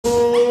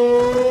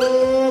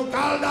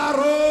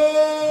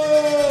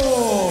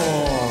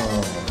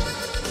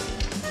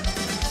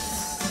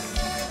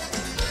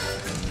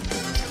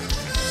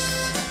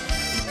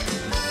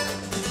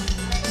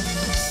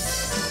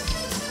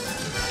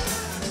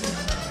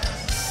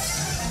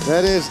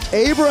That is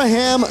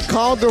Abraham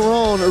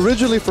Calderon,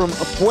 originally from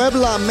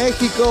Puebla,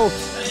 Mexico,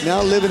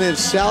 now living in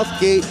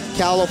Southgate,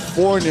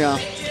 California.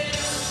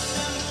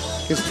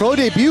 His pro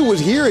debut was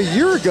here a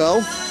year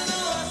ago,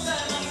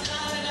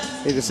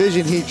 a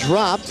decision he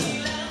dropped.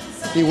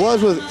 He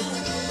was with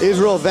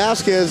Israel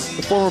Vasquez,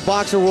 the former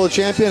boxer world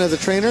champion, as a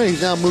trainer.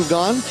 He's now moved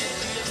on,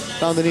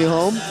 found a new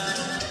home.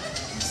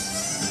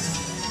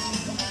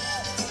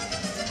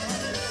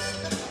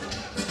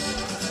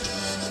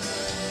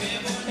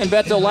 And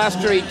Beto, last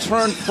year he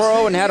turned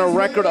pro and had a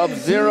record of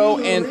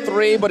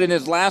 0-3, but in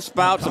his last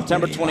bout,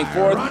 September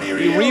 24th,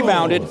 he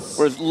rebounded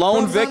for his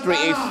lone victory,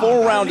 a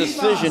 4-round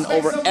decision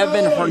over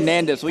Evan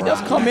Hernandez. So he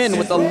does come in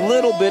with a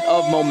little bit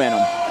of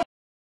momentum.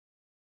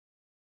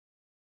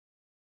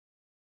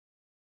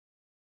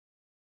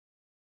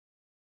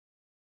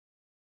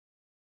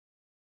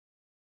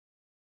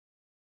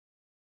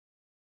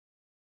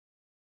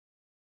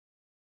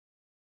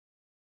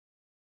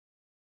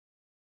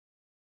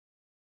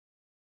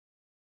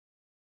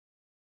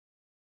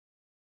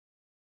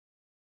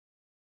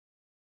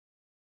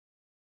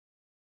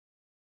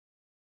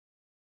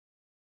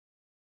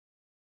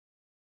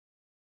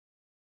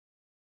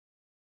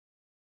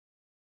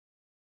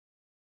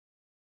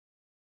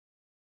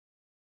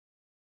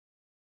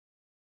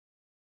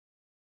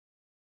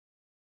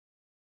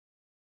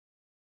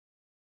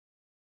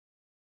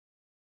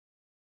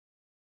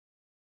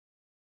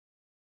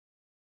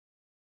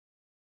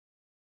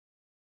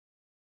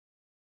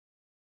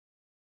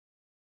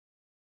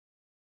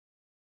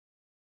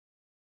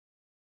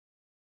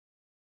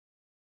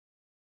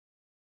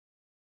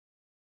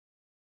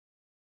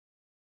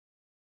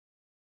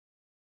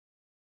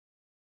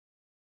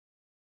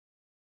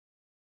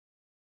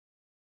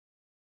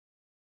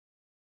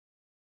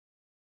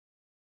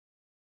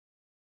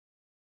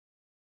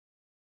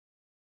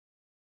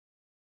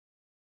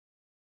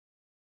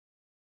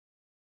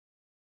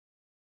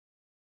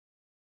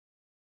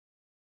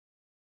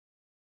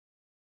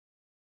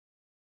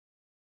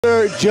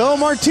 Joe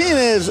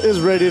Martinez is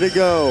ready to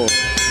go.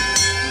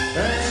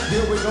 And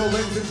here we go,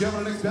 ladies and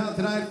gentlemen. Next bout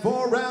tonight,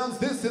 4 rounds.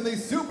 This in the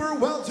super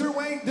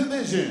welterweight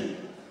division.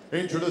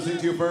 Introducing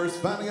to you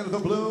first, fighting out of the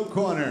blue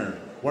corner,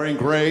 wearing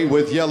gray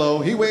with yellow.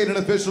 He weighed in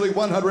officially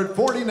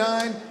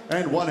 149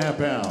 1/2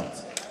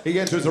 pounds. He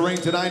enters the ring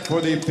tonight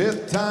for the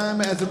 5th time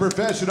as a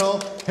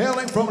professional,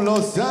 hailing from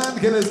Los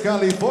Angeles,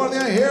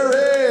 California. Here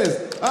is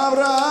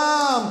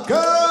Abraham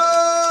Calderon.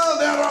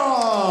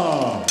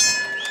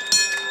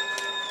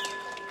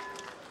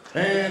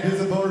 And his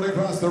opponent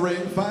across the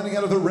ring, fighting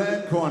out of the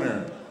red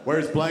corner,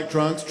 wears black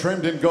trunks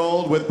trimmed in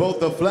gold with both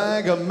the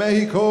flag of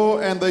Mexico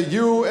and the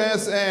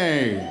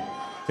USA.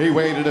 He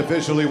weighed in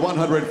officially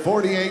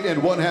 148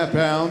 1/2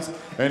 pounds,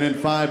 and in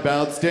 5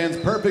 bouts stands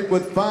perfect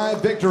with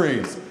 5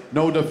 victories,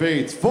 no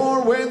defeats,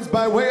 4 wins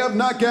by way of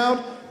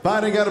knockout.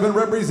 Fighting out of and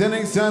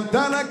representing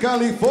Santana,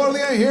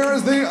 California, here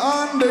is the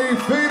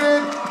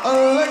undefeated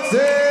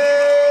Alexis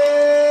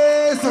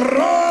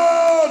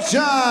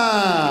ROCHA.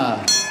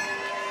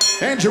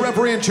 And your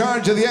referee in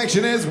charge of the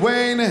action is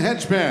Wayne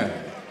Hedgeman.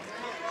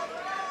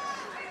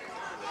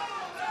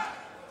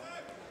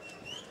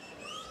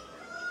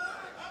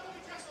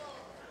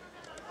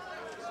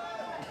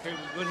 Okay,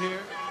 we're good here.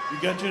 You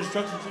got your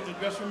instructions in the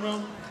dressing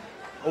room.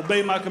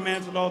 Obey my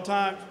commands at all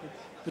times.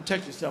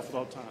 Protect yourself at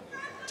all times.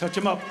 Touch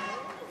him up.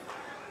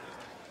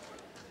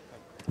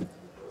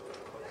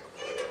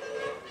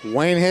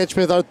 Wayne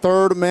Hedgeman, our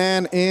 3rd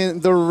man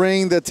in the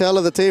ring. The tell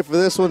of the tape for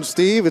this one,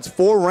 Steve, it's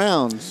 4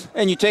 rounds.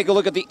 And you take a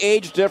look at the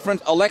age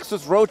difference.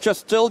 Alexis ROCHA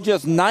still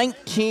just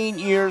 19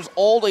 years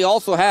old. He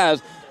also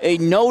has a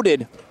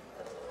noted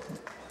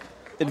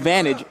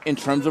advantage in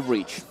terms of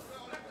reach.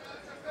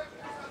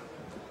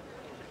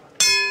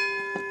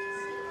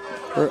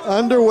 We're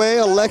underway.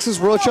 Alexis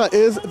ROCHA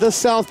is the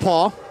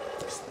southpaw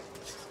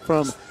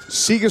from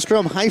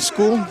Segerstrom High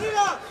School.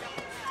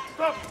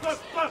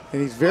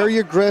 And he's very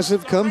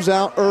aggressive, comes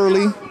out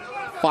early,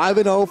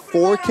 5-0,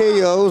 4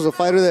 KOs, a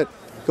fighter that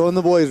Going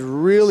the boys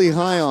really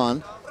high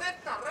on.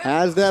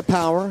 Has that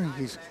power.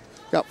 He's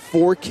got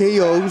 4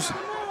 KOs.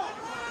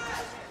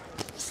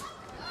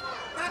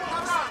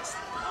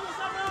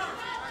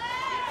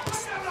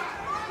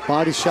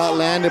 Body shot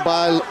landed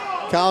by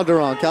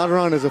Calderon.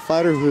 Calderon is a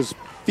fighter who's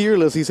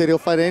fearless. He said he'll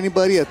fight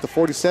anybody at the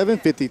 47,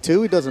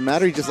 52. It doesn't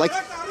matter. He just likes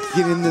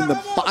getting in the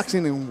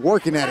boxing and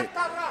working at it.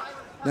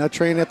 Now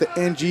training at the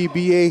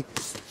NGBA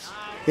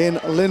in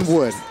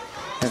Linwood.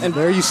 And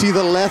there you see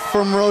the left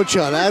from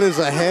ROCHA. That is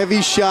a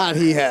heavy shot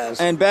he has.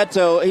 And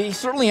Beto, he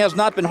certainly has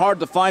not been hard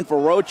to find for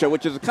ROCHA,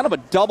 which is kind of a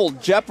double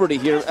jeopardy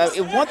here.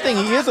 One thing,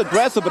 he is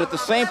aggressive, but at the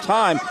same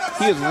time,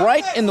 he is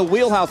right in the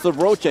wheelhouse of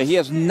ROCHA. He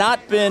has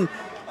not been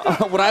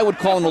what I would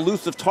call an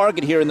elusive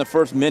target here in the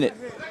first minute.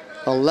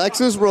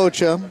 Alexis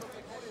ROCHA,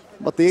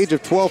 about the age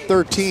of 12,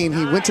 13,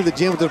 he went to the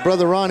gym with his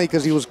brother Ronnie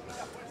because he was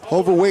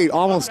overweight,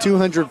 almost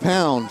 200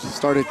 pounds.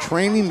 Started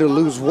training to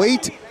lose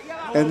weight,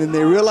 and then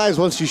they realized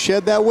once you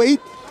shed that weight,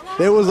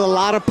 there was a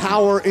lot of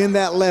power in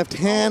that left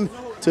hand.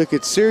 Took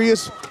it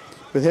serious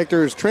with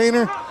Hector, his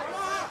trainer.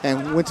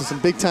 and went to some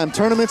big-time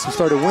tournaments. He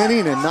started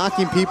winning and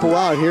knocking people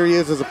out. Here he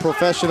is as a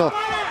professional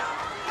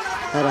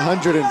at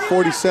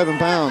 147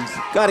 pounds.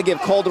 Got to give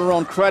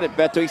Calderon credit,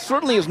 Beto. He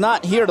certainly is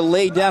not here to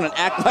lay down and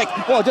act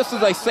like, well, just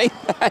as I say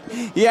that,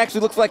 he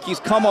actually looks like he's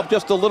come up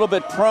just a little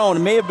bit prone.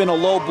 It may have been a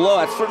low blow.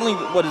 That's certainly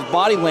what his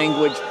body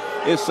language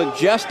is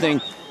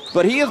suggesting.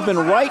 But he has been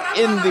right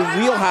in the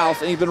wheelhouse,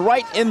 and he's been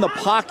right in the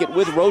pocket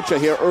with Rocha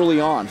here early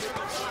on.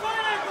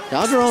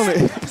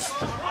 Calderon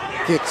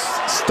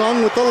gets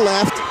stung with the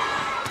left.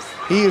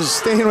 He is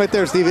staying right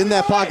there, Steve, in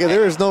that pocket.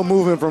 There is no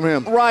movement from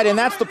him. Right, and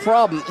that's the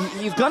problem.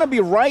 He's going to be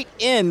right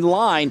in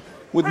line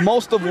with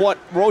most of what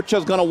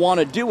Rocha's going to want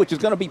to do, which is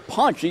going to be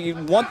punch.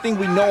 One thing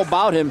we know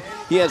about him,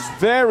 he has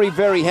very,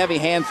 very heavy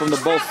hands from the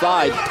both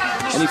sides,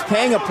 and he's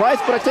paying a price.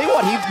 But I tell you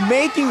what, he's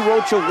making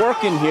Rocha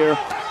work in here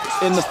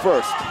in the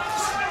first.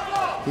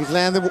 He's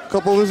landed a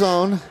couple of his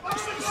own.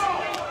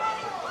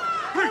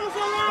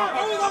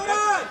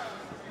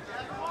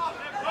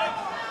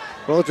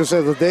 Rocha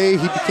said the day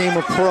he became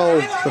a pro,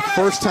 the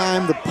first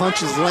time the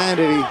punches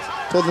landed, he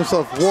told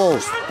himself, whoa,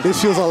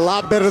 this feels a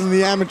lot better than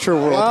the amateur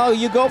world. Well,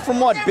 you go from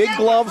what, big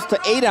gloves to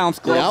 8-ounce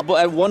gloves, but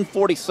at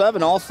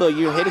 147 also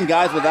you're hitting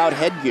guys without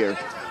headgear.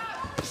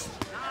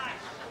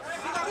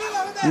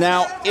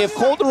 Now, if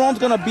Calderon's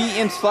going to be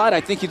inside,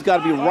 I think he's got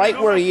to be right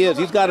where he is.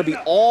 He's got to be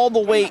all the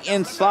way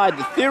inside.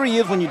 The theory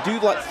is when you do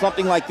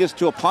something like this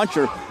to a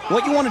puncher,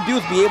 what you want to do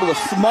is be able to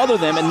smother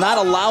them and not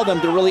allow them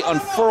to really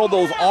unfurl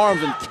those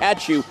arms and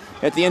catch you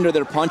at the end of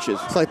their punches.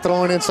 It's like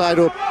throwing inside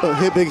to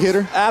a big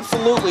hitter?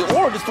 Absolutely,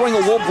 or just throwing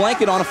a wool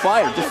blanket on a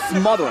fire, just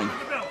smothering.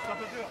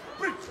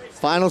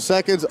 Final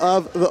seconds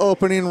of the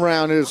opening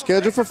round. It is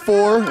scheduled for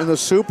 4 in the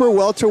super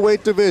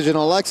welterweight division.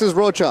 Alexis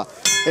Rocha,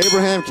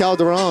 Abraham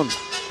Calderon.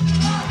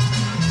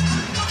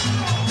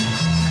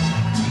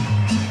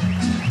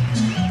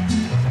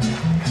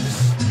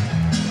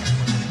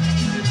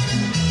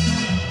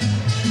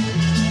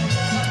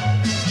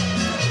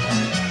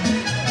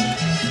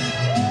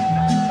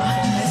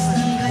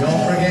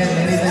 Don't forget,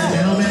 ladies and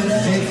gentlemen,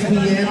 6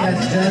 p.m.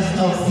 That's just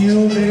a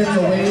few minutes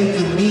away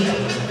to meet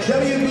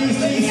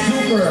WBC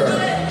Super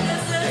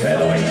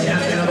Featherweight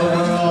Champion of the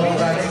World,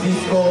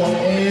 Francisco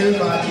El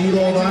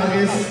Batido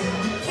Vargas.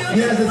 He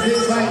has a big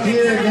fight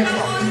here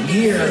next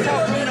year,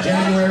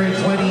 January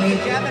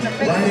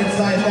 28th, right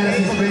inside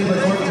Fantasy Springs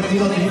Resort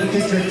Casino. You can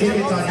get your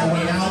tickets on your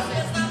way out.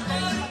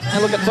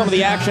 And look at some of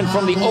the action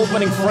from the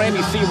opening frame.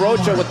 You see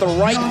Rocha with the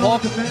right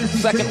hook.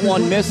 Second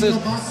one misses.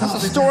 That's the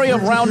story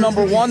of round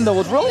number 1, though,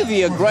 was really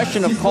the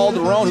aggression of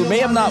Calderon, who may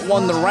have not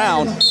won the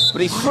round,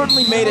 but he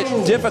certainly made it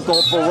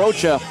difficult for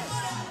Rocha,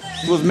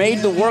 who was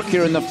made to work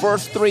here in the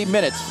first 3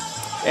 minutes.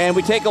 And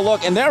we take a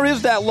look, and there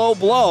is that low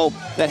blow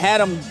that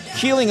had him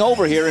keeling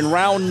over here in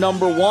round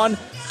number 1.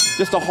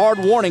 Just a hard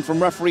warning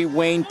from referee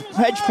Wayne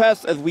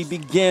Hedgepest as we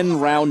begin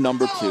round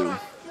number 2.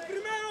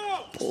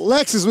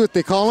 Alexis, what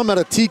they call him, at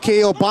a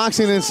TKO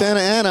Boxing in Santa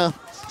Ana.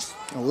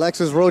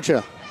 Alexis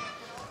Rocha,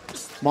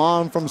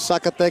 mom from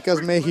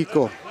Zacatecas,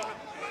 Mexico.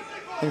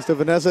 Thanks to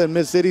Vanessa in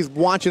Mid-Cities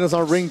watching us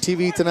on Ring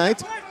TV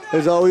tonight.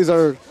 There's always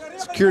our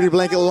security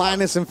blanket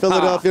Linus in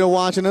Philadelphia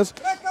watching us.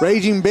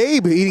 Raging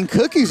Babe eating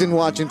cookies and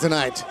watching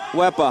tonight.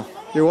 Wepa.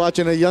 You're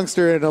watching a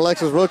youngster in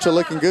Alexis Rocha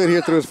looking good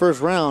here through his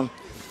first round.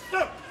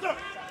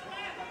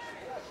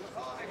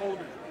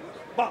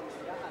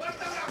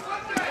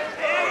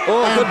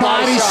 Oh, and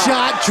body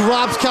shot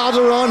drops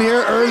Calderon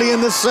here early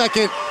in the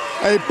second.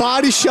 A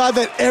body shot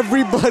that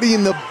everybody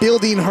in the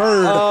building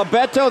heard.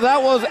 Beto,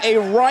 that was a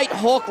right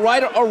hook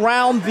right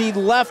around the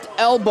left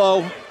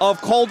elbow of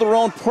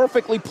Calderon,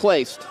 perfectly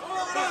placed.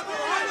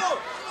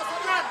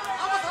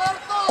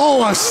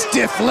 Oh, a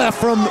stiff left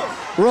from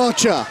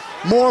Rocha.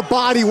 More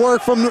body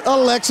work from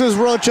Alexis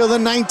Rocha, the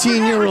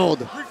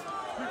 19-year-old.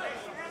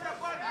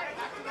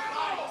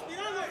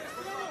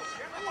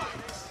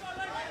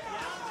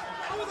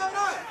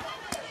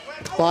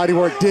 Body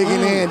work,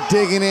 digging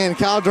in.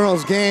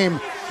 Calderon's game.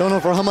 Don't know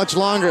for how much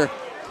longer.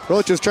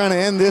 Rocha's trying to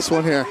end this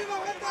one here.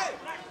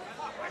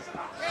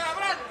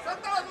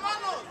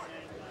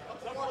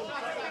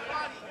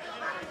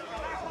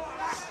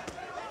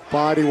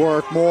 Body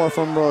work, more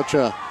from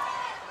Rocha.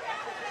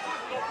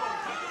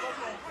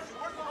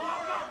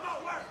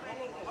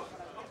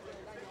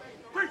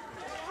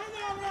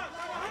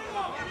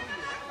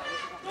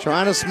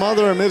 Trying to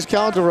smother him is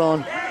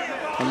Calderon.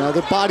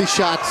 Another body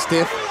shot,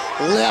 stiff.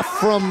 Left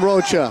from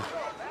Rocha.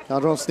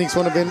 Calderon sneaks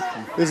one of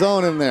his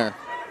own in there.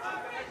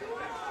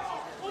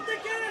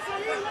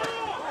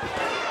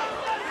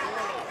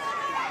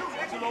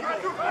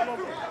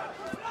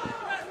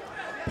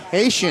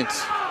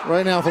 Patience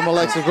right now from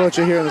Alexis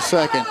Rocha here in the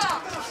second.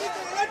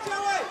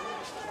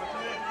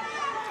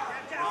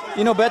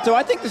 You know, Beto,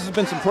 I think this has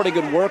been some pretty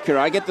good work here.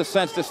 I get the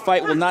sense this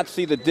fight will not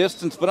see the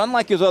distance, but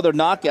unlike his other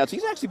knockouts,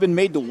 he's actually been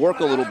made to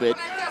work a little bit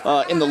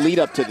in the lead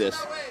up to this.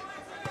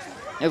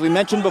 As we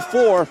mentioned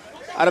before,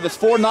 out of his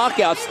 4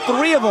 knockouts,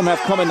 3 of them have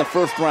come in the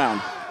first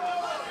round.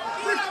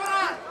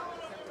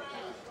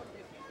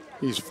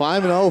 He's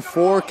 5-0,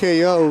 4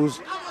 KOs.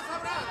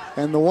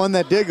 And the one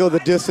that did go the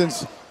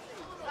distance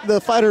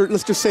the fighter,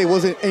 let's just say,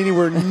 wasn't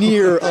anywhere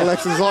near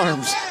Alexis'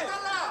 arms.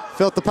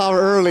 Felt the power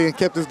early and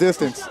kept his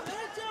distance.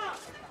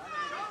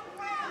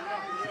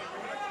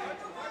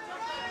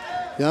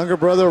 Younger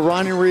brother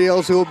Ronnie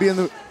Rios, who will be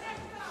in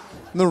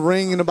the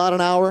ring in about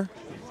an hour.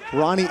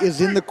 Ronnie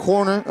is in the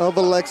corner of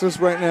Alexis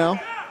right now.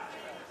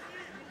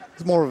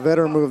 It's more of a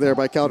veteran move there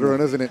by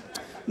Calderon, isn't it?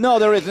 No,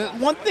 there isn't.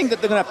 One thing that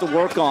they're going to have to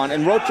work on,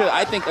 and Rocha,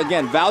 I think,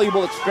 again,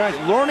 valuable experience,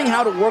 learning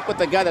how to work with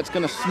a guy that's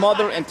going to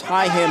smother and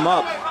tie him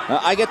up.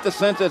 I get the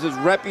sense as his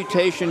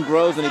reputation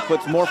grows and he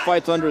puts more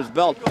fights under his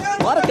belt,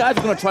 a lot of guys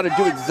are going to try to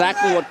do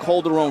exactly what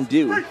Calderon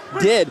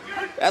did,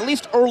 at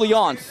least early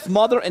on,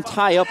 smother and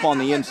tie up on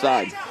the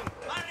inside.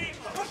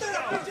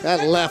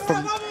 That left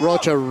from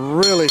Rocha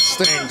really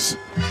stings.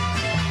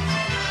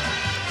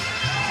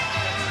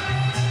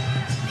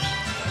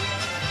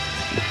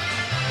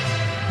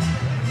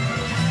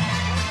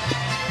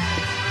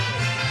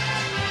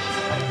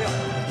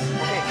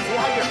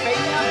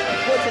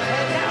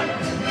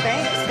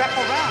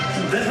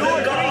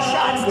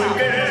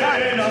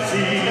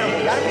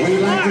 We'd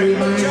like to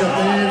remind the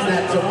fans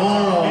that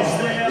tomorrow,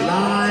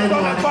 live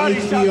on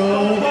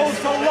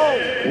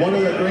HBO, one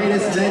of the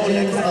greatest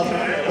legends of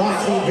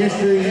boxing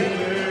history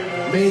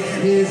makes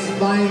his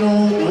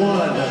final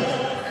one.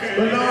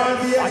 Bernard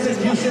the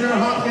Executioner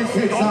Hopkins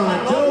takes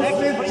on Joe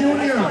Smith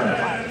Jr.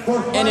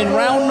 And in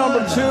round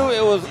number 2,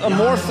 it was a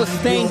more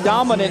sustained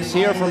dominance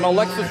here from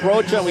Alexis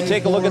Rocha. We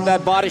take a look at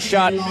that body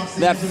shot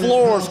that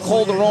floors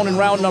Calderon in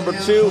round number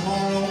 2.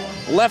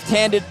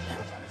 Left-handed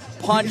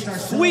punch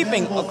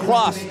sweeping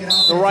across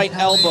the right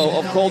elbow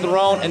of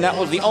Calderon, and that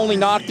was the only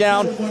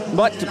knockdown.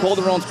 But to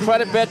Calderon's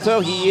credit,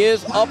 Beto, he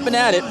is up and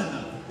at it,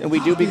 and we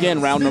do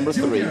begin round number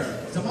 3.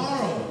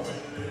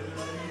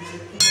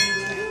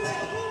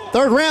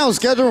 Third round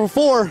scheduled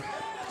for 4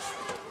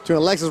 to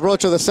Alexis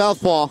Rocha, the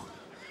southpaw,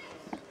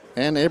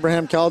 and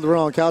Abraham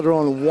Calderon.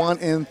 Calderon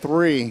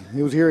 1-3.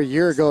 He was here a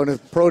year ago in his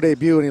pro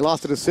debut, and he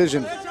lost a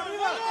decision.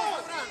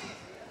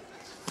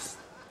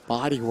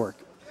 Body work.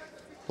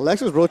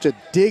 Alexis Rocha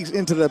digs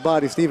into the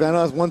body. Steve, I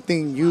know that's one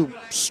thing you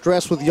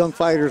stress with young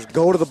fighters.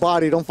 Go to the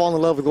body. Don't fall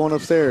in love with going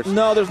upstairs.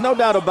 No, there's no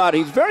doubt about it.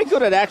 He's very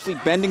good at actually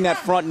bending that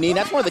front knee.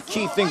 That's one of the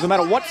key things. No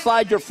matter what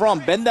side you're from,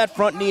 bend that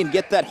front knee and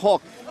get that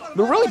hook.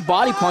 But really,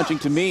 body punching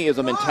to me is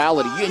a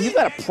mentality. And you've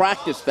got to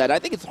practice that. I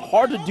think it's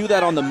hard to do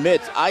that on the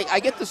mitts. I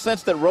get the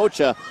sense that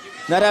Rocha,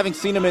 not having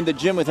seen him in the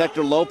gym with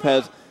Hector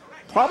Lopez,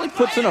 probably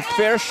puts in a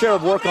fair share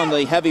of work on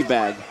the heavy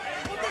bag.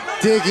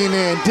 Digging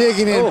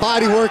in,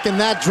 body work, and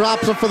that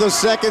drops him for the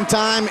second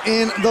time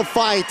in the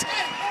fight.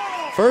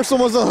 First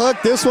one was a hook,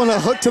 this one a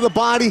hook to the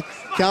body.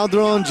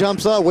 Calderon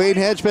jumps up, Wade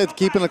Hedgepeth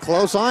keeping a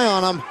close eye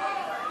on him.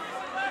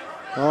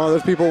 Oh,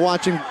 there's people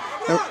watching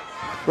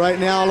right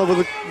now all over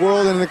the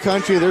world and in the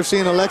country. They're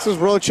seeing Alexis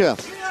Rocha.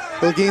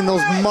 He'll gain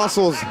those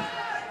muscles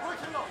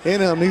in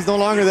him. He's no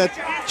longer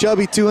that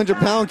chubby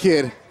 200-pound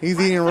kid. He's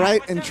eating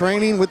right and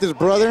training with his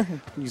brother.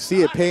 You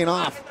see it paying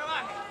off.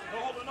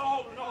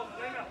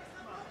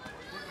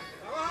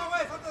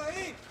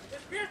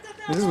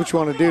 This is what you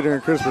want to do during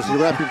Christmas. You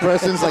wrap your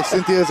presents like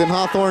Cynthia's in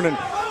Hawthorne, and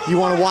you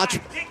want to watch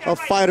a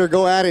fighter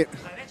go at it.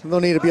 No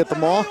need to be at the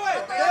mall.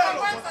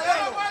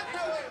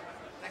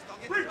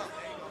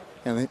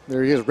 And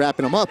there he is,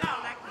 wrapping him up.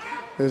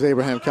 There's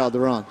Abraham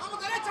Calderon.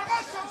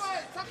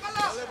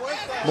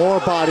 More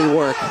body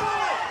work.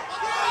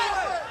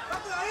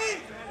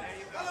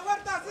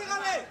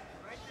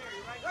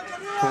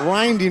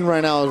 Grinding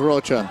right now is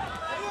Rocha.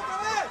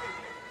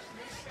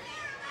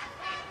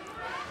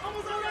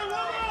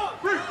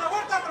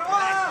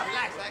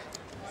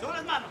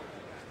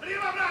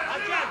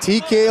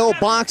 TKO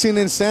Boxing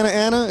in Santa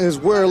Ana is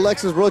where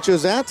Alexis Rocha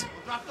is at.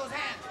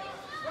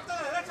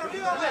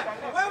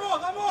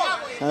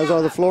 As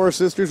are the Flores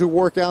sisters who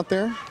work out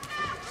there.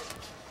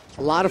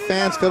 A lot of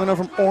fans coming up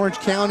from Orange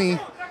County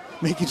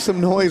making some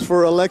noise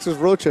for Alexis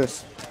Rocha.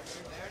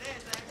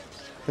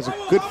 There's a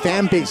good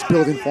fan base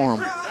building for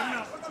him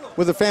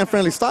with a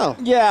fan-friendly style.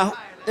 Yeah,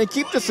 and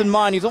keep this in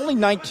mind, he's only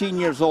 19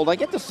 years old. I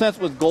get the sense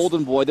with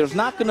Golden Boy, there's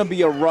not going to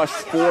be a rush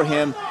for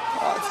him.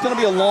 It's going to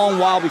be a long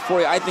while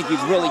before I think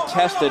he's really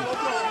tested.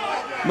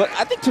 But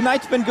I think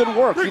tonight's been good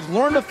work. He's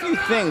learned a few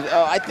things.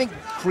 I think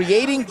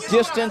creating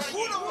distance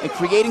and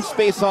creating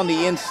space on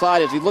the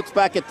inside as he looks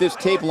back at this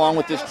tape along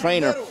with this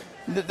trainer,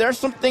 there's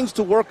some things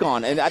to work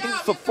on. And I think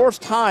it's the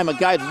first time a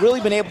guy's really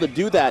been able to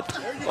do that.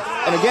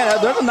 And again,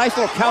 there's a nice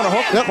little counter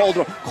hook for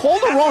Calderon.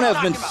 Calderon has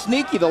been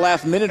sneaky the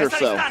last minute or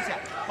so.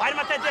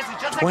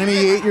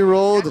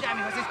 28-year-old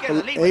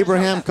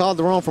Abraham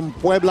Calderon from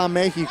Puebla,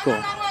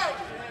 Mexico.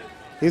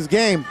 His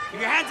game.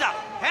 Keep your hands up.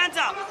 Hands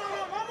up.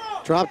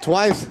 Dropped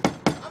twice.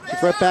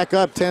 Gets right back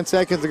up. 10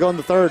 seconds to go in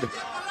the third.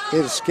 It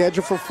is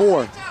scheduled for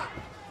 4.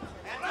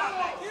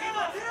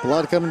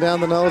 Blood coming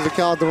down the nose of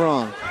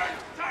Calderon,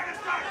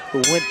 who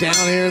went down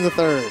here in the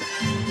third.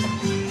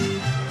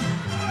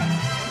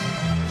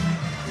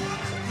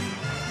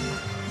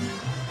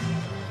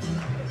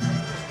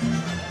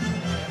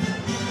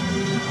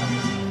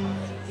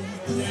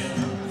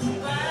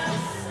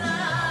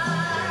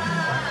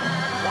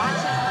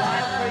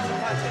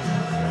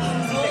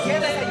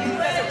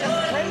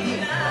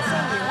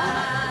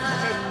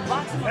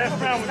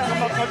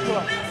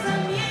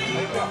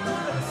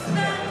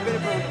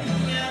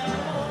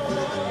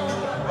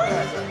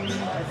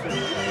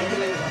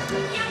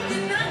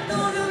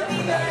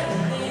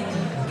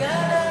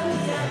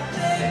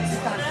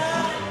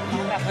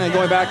 And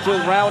going back to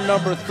round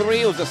number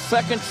 3, it was the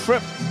second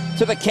trip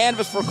to the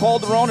canvas for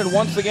Calderon, and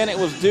once again it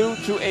was due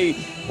to a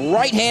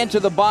right hand to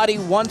the body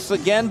once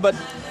again, but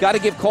got to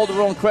give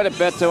Calderon credit,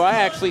 Beto. I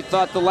actually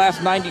thought the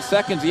last 90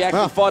 seconds he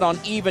actually fought on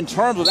even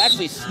terms, was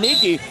actually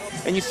sneaky,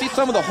 and you see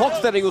some of the hooks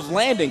that he was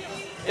landing.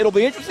 It'll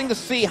be interesting to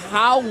see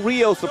how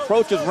Rios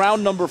approaches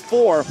round number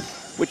 4,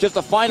 which is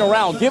the final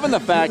round, given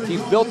the fact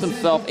he's built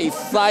himself a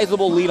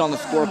sizable lead on the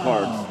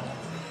scorecard.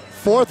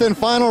 Fourth and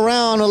final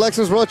round,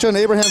 Alexis Rocha and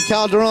Abraham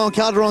Calderon.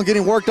 Calderon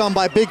getting worked on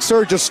by Big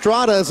Serge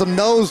Estrada.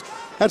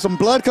 Had some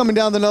blood coming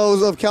down the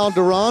nose of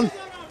Calderon.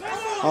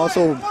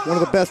 Also, one of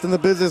the best in the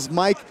business,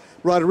 Mike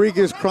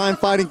Rodriguez, crime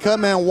fighting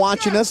cutman,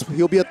 watching us.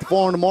 He'll be at the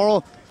forum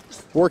tomorrow,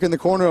 working the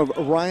corner of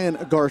Ryan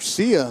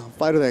Garcia,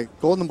 fighter that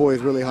Golden Boy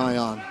is really high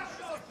on.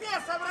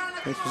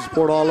 Thanks for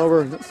support all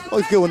over. It's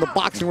always good when the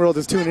boxing world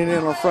is tuning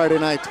in on Friday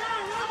night.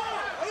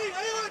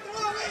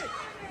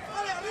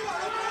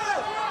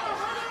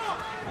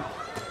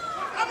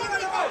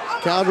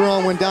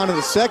 Calderon went down in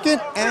the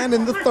second and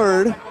in the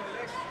third.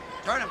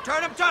 Turn him,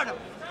 turn him, turn him.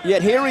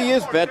 Yet here he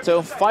is,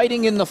 Beto,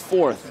 fighting in the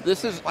fourth.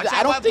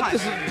 I don't think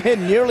this has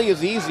been nearly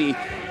as easy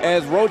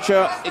as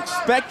Rocha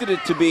expected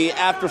it to be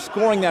after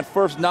scoring that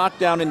first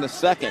knockdown in the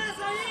second.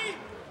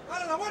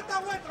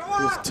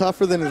 It's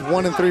tougher than his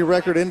 1-3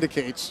 record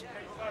indicates.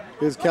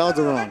 Is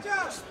Calderon.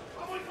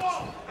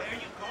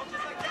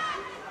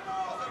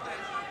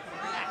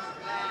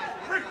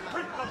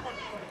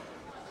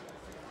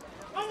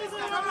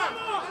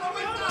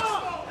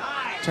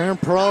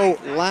 Turned pro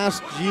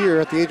last year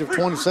at the age of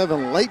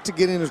 27, late to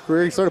get in his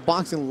career. He started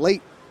boxing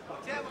late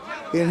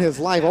in his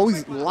life.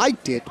 Always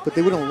liked it, but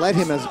they wouldn't let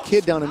him as a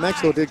kid down in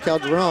Mexico, did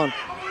Calderon.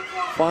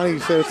 Finally, he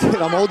said,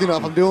 I'm old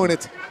enough, I'm doing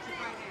it.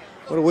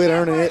 What a way to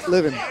earn a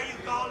living.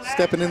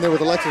 Stepping in there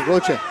with Alexis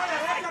Rocha.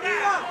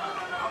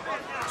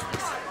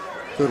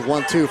 Good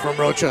 1-2 from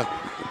Rocha.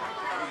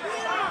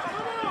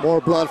 More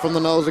blood from the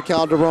nose of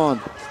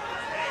Calderon.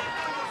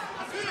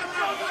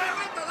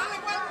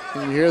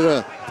 And you hear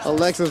the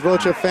Alexis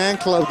Rocha fan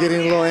club getting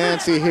a little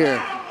antsy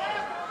here.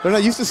 They're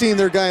not used to seeing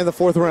their guy in the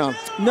fourth round.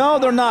 No,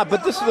 they're not,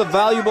 but this is a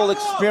valuable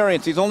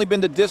experience. He's only been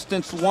the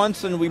distance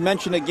once, and we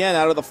mentioned again,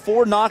 out of the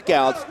 4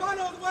 knockouts,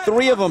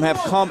 3 of them have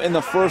come in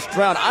the first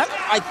round.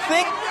 I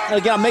think,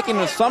 again, I'm making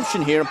an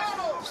assumption here,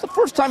 it's the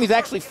first time he's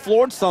actually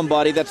floored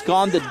somebody that's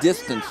gone the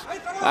distance.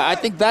 I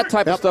think that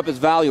type of stuff is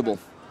valuable.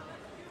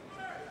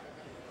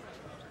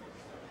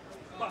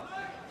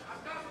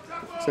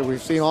 So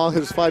we've seen all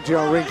his fights here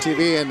on Ring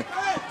TV, and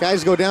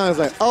guys go down and it's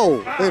like,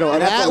 oh, wait a minute,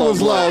 that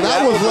was low,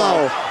 that was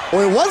low.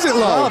 Well, it wasn't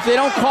low. Well, if they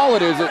don't call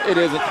it, it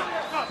isn't.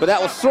 But that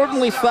was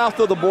certainly south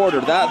of the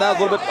border. That was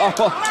a little bit,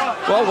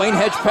 well, Wayne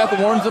Hedgepeth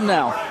warns him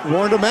now.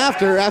 Warned him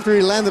after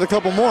he landed a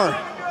couple more.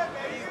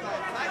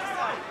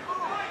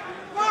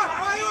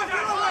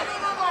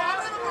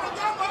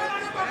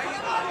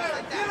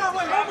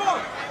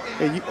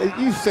 Hey,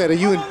 you said it,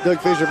 you and Doug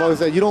Fisher have always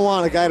said, you don't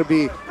want a guy to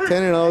be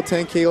 10-0,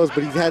 10 KOs,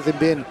 but he hasn't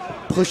been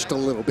pushed a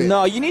little bit.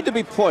 No, you need to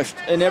be pushed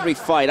in every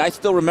fight. I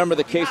still remember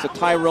the case of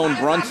Tyrone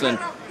Brunson,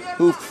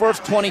 who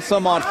first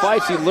 20-some-odd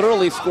fights, he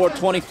literally scored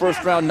 20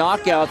 first-round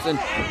knockouts. And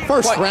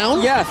first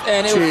round? Yes,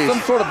 and it was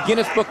some sort of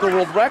Guinness Book of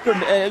World Record.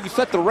 You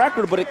set the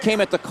record, but it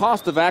came at the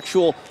cost of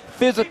actual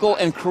physical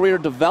and career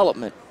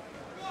development.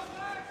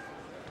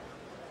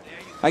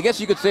 I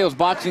guess you could say it was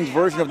boxing's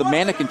version of the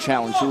mannequin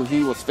challenge who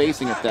he was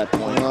facing at that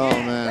point. Oh,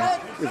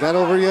 man. Is that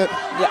over yet?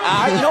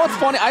 Yeah, you know what's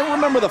funny? I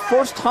remember the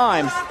first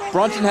time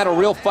Brunson had a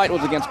real fight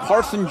was against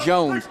Carson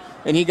Jones,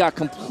 and he got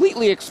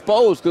completely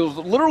exposed. It was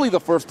literally the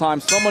first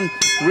time someone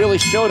really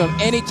showed him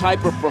any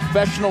type of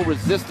professional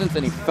resistance,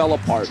 and he fell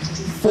apart.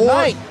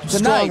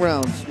 Tonight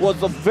rounds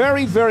was a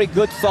very, very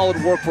good, solid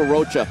work for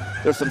Rocha.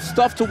 There's some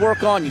stuff to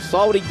work on. You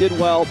saw what he did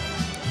well.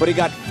 But he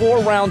got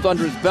 4 rounds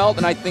under his belt,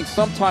 and I think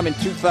sometime in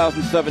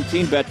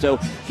 2017, Beto,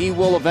 he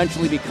will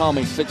eventually become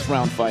a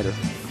 6-round fighter.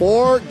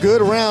 4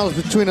 good rounds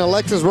between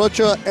Alexis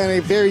Rocha and a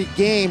very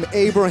game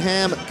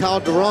Abraham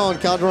Calderon.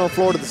 Calderon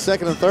floored the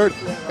second and third,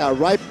 got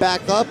right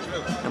back up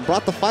and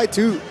brought the fight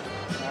to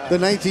the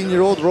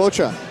 19-year-old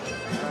Rocha.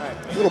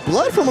 A little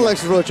blood from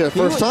Alexis Rocha,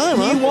 first time,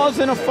 huh? He was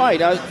in a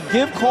fight. I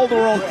give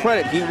Calderon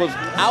credit. He was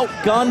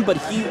outgunned, but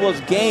he was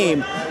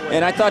game,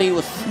 and I thought he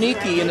was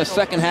sneaky in the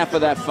second half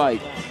of that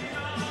fight.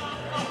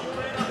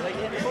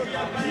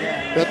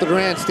 Beto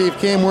Duran, Steve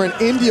Kim. We're in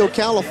Indio,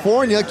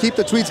 California. Keep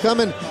the tweets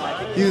coming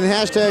using the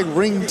hashtag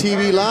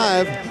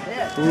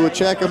RingTVLive. We will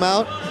check them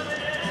out.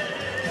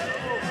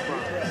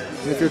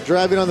 And if you're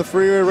driving on the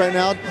freeway right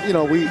now, you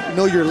know, we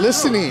know you're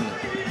listening.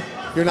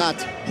 You're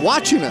not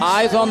watching us.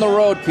 Eyes on the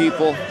road,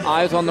 people.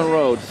 Eyes on the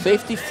road.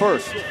 Safety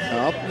first,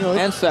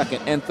 and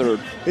second, and third.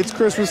 It's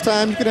Christmas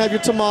time. You can have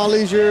your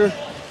tamales, your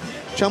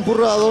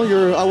champurrado,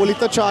 your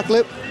abuelita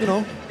chocolate, you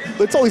know.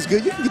 But it's always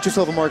good. You can get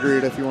yourself a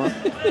margarita if you want.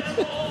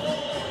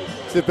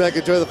 Sit back,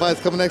 enjoy the fights.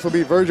 Coming next will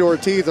be Virgil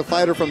Ortiz, a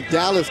fighter from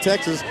Dallas,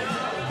 Texas.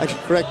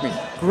 Actually, correct me,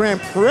 Grand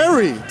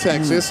Prairie,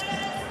 Texas.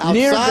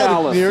 Near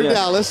Dallas. Near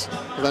Dallas.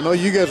 Because I know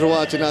you guys are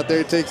watching out there.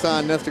 He takes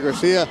on Nestor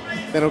Garcia.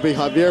 Then it'll be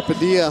Javier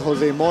Padilla,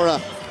 Jose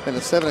Mora. And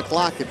at 7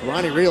 o'clock, it's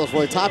Ronnie Rios,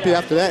 Roy Tapia.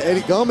 After that,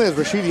 Eddie Gomez,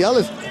 Rashid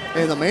Ellis.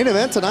 And the main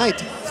event tonight,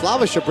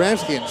 Slava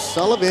Shabramsky and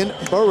Sullivan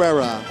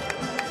Barrera.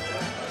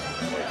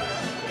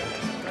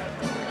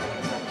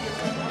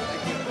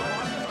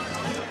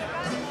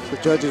 The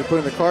judges are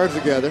putting the cards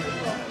together.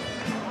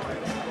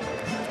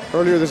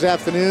 Earlier this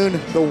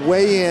afternoon, the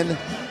weigh-in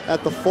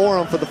at the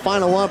Forum for the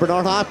final one,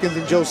 Bernard Hopkins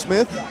and Joe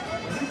Smith.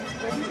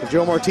 And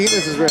Joe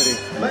Martinez is ready.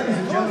 Ladies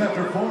and gentlemen,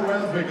 after 4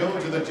 rounds, we go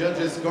to the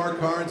judges'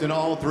 scorecards, and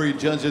all 3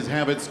 judges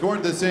have it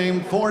scored the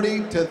same,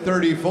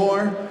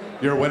 40-34.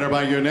 Your winner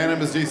by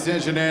unanimous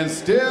decision and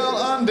still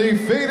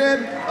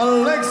undefeated,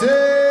 Alexis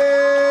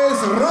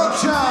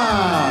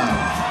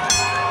ROCHA.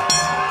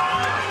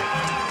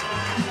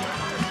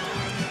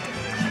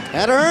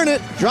 Had to earn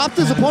it. Dropped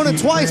his opponent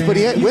twice, but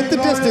he went the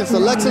distance.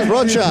 Alexis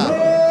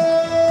ROCHA.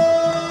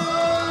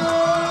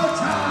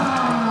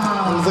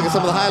 Let's look at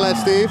some of the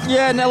highlights, Steve.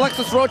 Yeah, and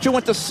Alexis ROCHA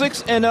went to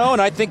 6-0,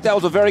 and I think that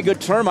was a very good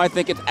term. I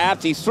think it's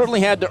apt. He certainly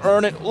had to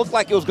earn it. Looked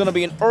like it was going to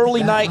be an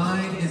early night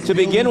to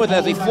begin with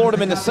as he floored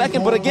him in the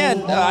second. But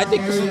again, I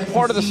think this is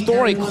part of the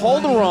story.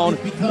 Calderon,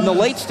 in the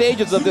late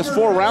stages of this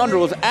 4-rounder,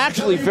 was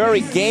actually very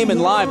game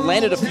and live,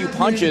 landed a few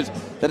punches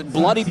that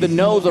bloodied the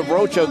nose of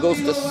ROCHA, goes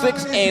to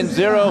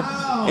 6-0,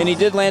 and he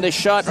did land a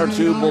shot or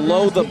two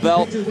below the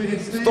belt.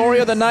 Story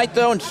of the night,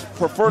 though, and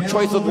preferred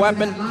choice of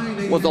weapon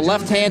was the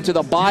left hand to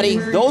the body.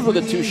 Those were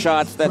the 2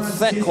 shots that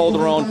sent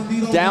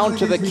Calderon down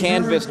to the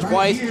canvas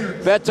twice.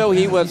 Beto,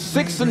 he was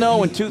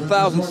 6-0 in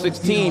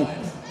 2016.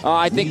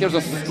 I think there's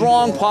a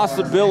strong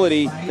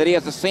possibility that he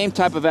has the same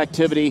type of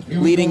activity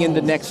leading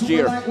into next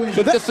year.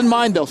 Keep this in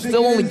mind, though,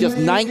 still only just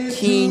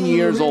 19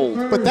 years old.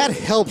 But that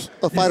helps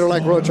a fighter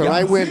like ROCHA,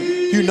 right? When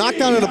you knock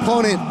down an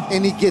opponent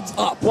and he gets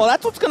up. Well,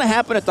 that's what's going to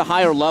happen at the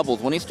higher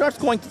levels. When he starts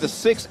going to the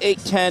 6, 8,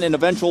 10, and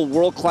eventual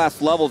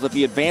world-class levels, if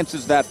he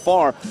advances that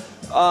far,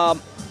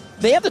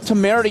 they have the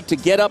temerity to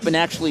get up and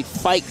actually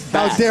fight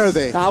back. How dare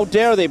they? How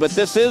dare they? But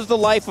this is the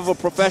life of a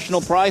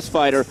professional prize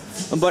fighter.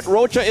 But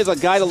ROCHA is a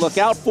guy to look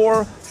out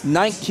for.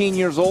 19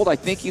 years old. I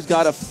think he's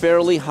got a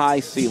fairly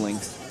high ceiling.